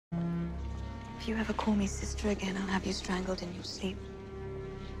If you ever call me sister again, I'll have you strangled in your sleep.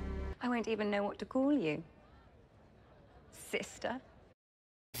 I won't even know what to call you. Sister.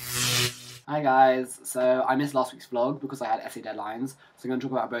 Hi guys, so I missed last week's vlog because I had essay deadlines, so I'm going to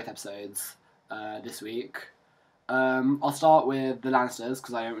talk about both episodes this week. I'll start with the Lannisters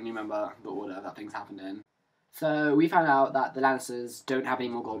because I don't really remember the order that things happened in. So we found out that the Lannisters don't have any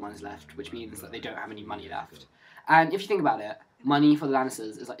more gold mines left, which means that they don't have any money left. And if you think about it, money for the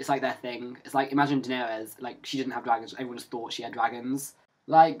Lannisters is like, it's like their thing. It's like, imagine Daenerys, like, she didn't have dragons, everyone just thought she had dragons.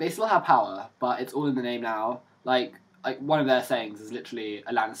 Like, they still have power, but it's all in the name now. Like one of their sayings is literally,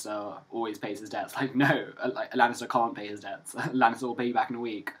 a Lannister always pays his debts. Like, no, a Lannister can't pay his debts. A Lannister will pay you back in a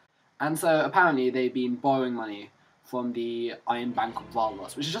week. And so, apparently, they've been borrowing money from the Iron Bank of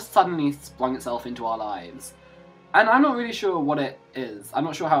Valros, which has just suddenly sprung itself into our lives. And I'm not really sure what it is. I'm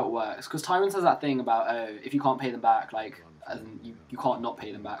not sure how it works, because Tywin says that thing about, oh, if you can't pay them back, like, as in, you can't not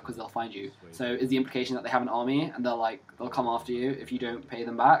pay them back because they'll find you. So is the implication that they have an army and they'll come after you if you don't pay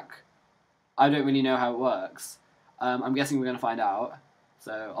them back? I don't really know how it works. I'm guessing we're going to find out,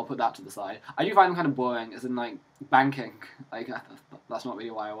 so I'll put that to the side. I do find them kind of boring, as in, like, banking. Like, that's not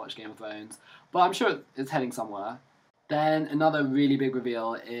really why I watch Game of Thrones. But I'm sure it's heading somewhere. Then another really big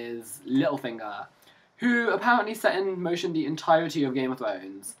reveal is Littlefinger, who apparently set in motion the entirety of Game of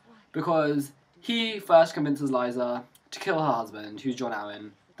Thrones, because he first convinces Lysa to kill her husband, who's Jon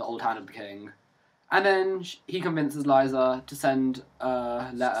Arryn, the Old Hand of the King, and then he convinces Lysa to send a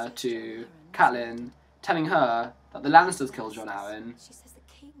letter to Catelyn telling her that the Lannisters killed Jon Arryn,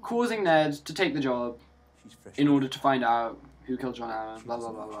 causing Ned to take the job in order to find out who killed Jon Arryn, blah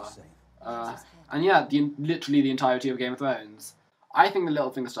blah blah blah. And yeah, literally the entirety of Game of Thrones. I think the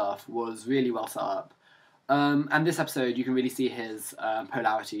Littlefinger stuff was really well set up. And this episode, you can really see his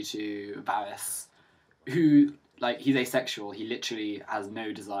polarity to Varys, who, like, he's asexual. He literally has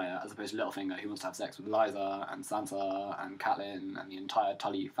no desire, as opposed to Littlefinger, who wants to have sex with Lysa and Sansa and Catelyn and the entire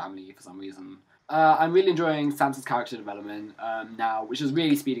Tully family for some reason. I'm really enjoying Sansa's character development now, which is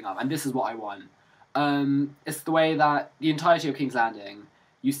really speeding up, and this is what I want. It's the way that the entirety of King's Landing,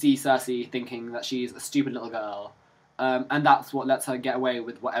 you see Cersei thinking that she's a stupid little girl, and that's what lets her get away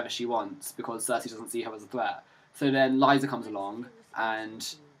with whatever she wants, because Cersei doesn't see her as a threat. So then Lysa comes along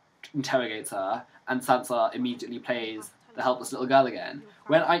and interrogates her, and Sansa immediately plays the helpless little girl again.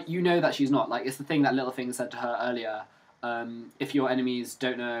 When you know that she's not. Like, it's the thing that Littlefinger said to her earlier, if your enemies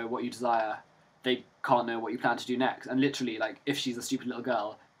don't know what you desire, they can't know what you plan to do next. And literally, like, if she's a stupid little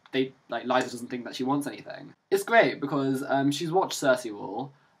girl, Lysa doesn't think that she wants anything. It's great because she's watched Cersei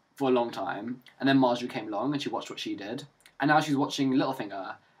rule for a long time, and then Marjorie came along and she watched what she did, and now she's watching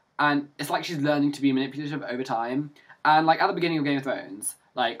Littlefinger, and it's like she's learning to be manipulative over time. And like at the beginning of Game of Thrones,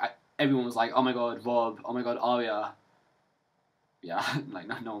 like everyone was like, oh my god, Rob, oh my god, Arya. Yeah, like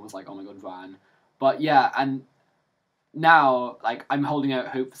no one was like, oh my god, Bran. But yeah, and now like I'm holding out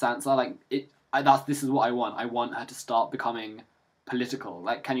hope for Sansa. Like this is what I want. I want her to start becoming political.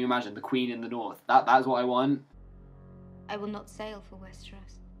 Like, can you imagine the Queen in the North? That is what I want. I will not sail for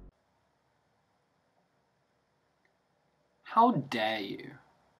Westeros. How dare you?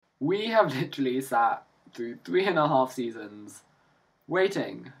 We have literally sat through 3.5 seasons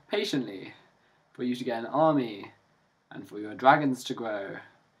waiting patiently for you to get an army, and for your dragons to grow,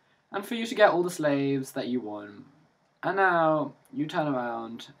 and for you to get all the slaves that you want. And now you turn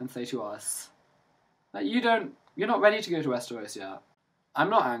around and say to us that you're not ready to go to Westeros yet. I'm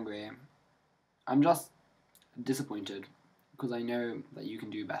not angry. I'm just disappointed, because I know that you can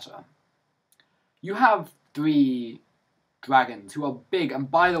do better. You have 3 dragons who are big, and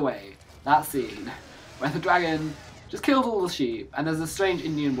by the way, that scene where the dragon just kills all the sheep and there's a strange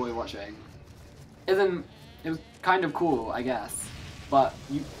Indian boy watching, it was kind of cool, I guess, but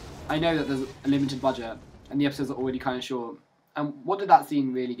I know that there's a limited budget and the episodes are already kind of short. And what did that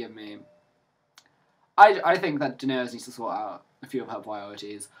scene really give me? I think that Daenerys needs to sort out a few of her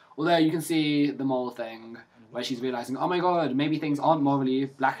priorities. Although you can see the mole thing where she's realising, oh my god, maybe things aren't morally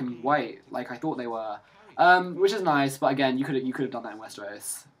black and white like I thought they were. Which is nice, but again, you could have done that in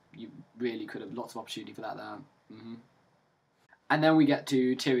Westeros. You really could have. Lots of opportunity for that there. And then we get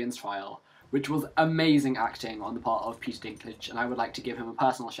to Tyrion's trial, which was amazing acting on the part of Peter Dinklage, and I would like to give him a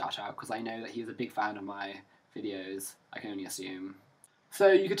personal shout out because I know that he's a big fan of my videos. I can only assume. So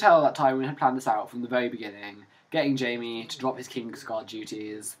you could tell that Tywin had planned this out from the very beginning, getting Jaime to drop his Kingsguard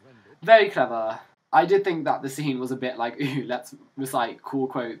duties. Very clever. I did think that the scene was a bit like, ooh, let's recite cool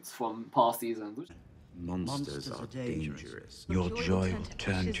quotes from past seasons. Monsters are dangerous. Your joy will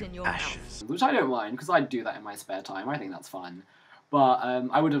turn to ashes. Which I don't mind, because I'd do that in my spare time. I think that's fun. But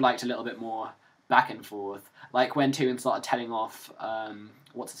I would have liked a little bit more back and forth. Like when Tyrion started telling off,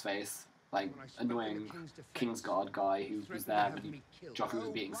 what's-his-face? like annoying Kingsguard guy who was there when Joffrey was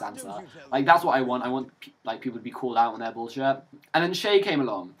beating Sansa. Like that's what I want. I want like people to be called out on their bullshit. And then Shay came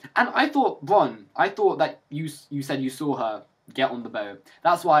along, and I thought, Ron, I thought that you said you saw her get on the boat.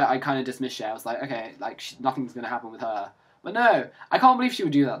 That's why I kind of dismissed Shay. I was like, okay, like nothing's gonna happen with her. But no, I can't believe she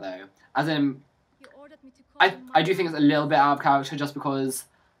would do that though. As in, I do think it's a little bit out of character just because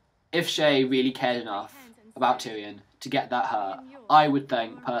if Shay really cared enough about Tyrion to get that hurt, I would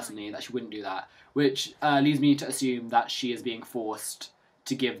think personally that she wouldn't do that, which leads me to assume that she is being forced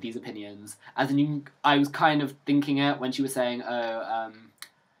to give these opinions. As in, I was kind of thinking it when she was saying, oh,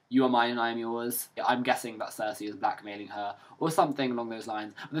 you are mine and I am yours. I'm guessing that Cersei is blackmailing her, or something along those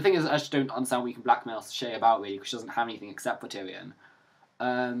lines. But the thing is, I just don't understand what you can blackmail Shay about, really, because she doesn't have anything except for Tyrion.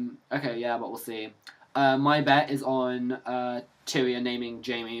 Okay, yeah, but we'll see. My bet is on Tyrion naming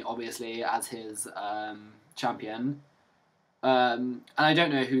Jaime, obviously, as his champion. And I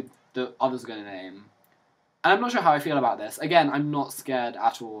don't know who the others are going to name. And I'm not sure how I feel about this. Again, I'm not scared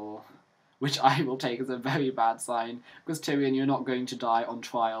at all, which I will take as a very bad sign, because Tyrion, you're not going to die on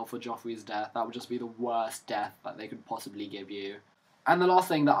trial for Joffrey's death. That would just be the worst death that they could possibly give you. And the last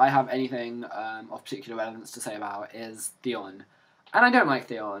thing that I have anything of particular relevance to say about is Theon. And I don't like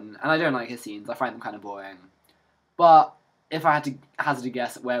Theon, and I don't like his scenes. I find them kind of boring. But if I had to hazard a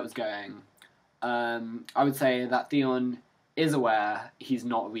guess at where it was going, I would say that Theon is aware he's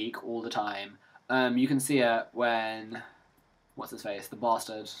not weak all the time. You can see it when, what's his face, the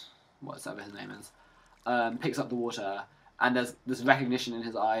bastard, whatever his name is, picks up the water, and there's this recognition in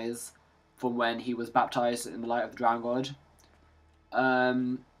his eyes from when he was baptized in the light of the Drowned God.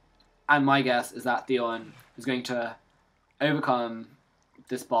 And my guess is that Theon is going to overcome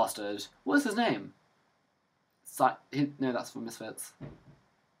this bastard. What is his name? No, that's from Misfits.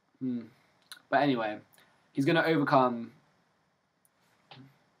 But anyway, he's going to overcome...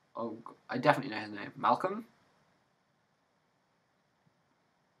 Oh, I definitely know his name. Malcolm?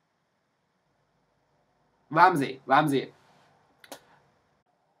 Ramsay. I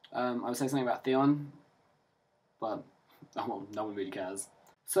was saying something about Theon, but well, no one really cares.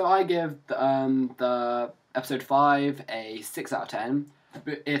 So I give the episode 5 a 6 out of 10.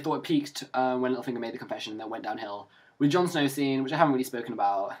 But I thought it peaked when Littlefinger made the confession and then went downhill. With Jon Snow scene, which I haven't really spoken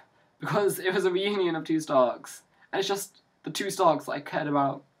about, because it was a reunion of two Starks, and it's just the two Starks that I cared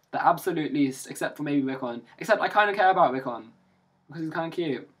about the absolute least, except for maybe Rickon. Except I kind of care about Rickon, because he's kind of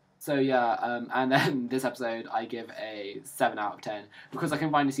cute. So yeah, and then this episode I give a 7 out of 10, because I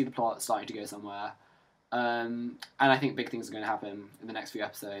can finally see the plot starting to go somewhere. And I think big things are going to happen in the next few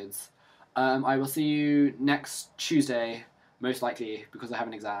episodes. I will see you next Tuesday, most likely, because I have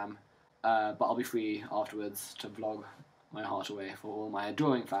an exam. But I'll be free afterwards to vlog my heart away for all my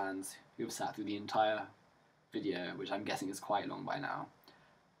adoring fans who have sat through the entire video, which I'm guessing is quite long by now.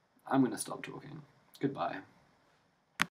 I'm going to stop talking. Goodbye.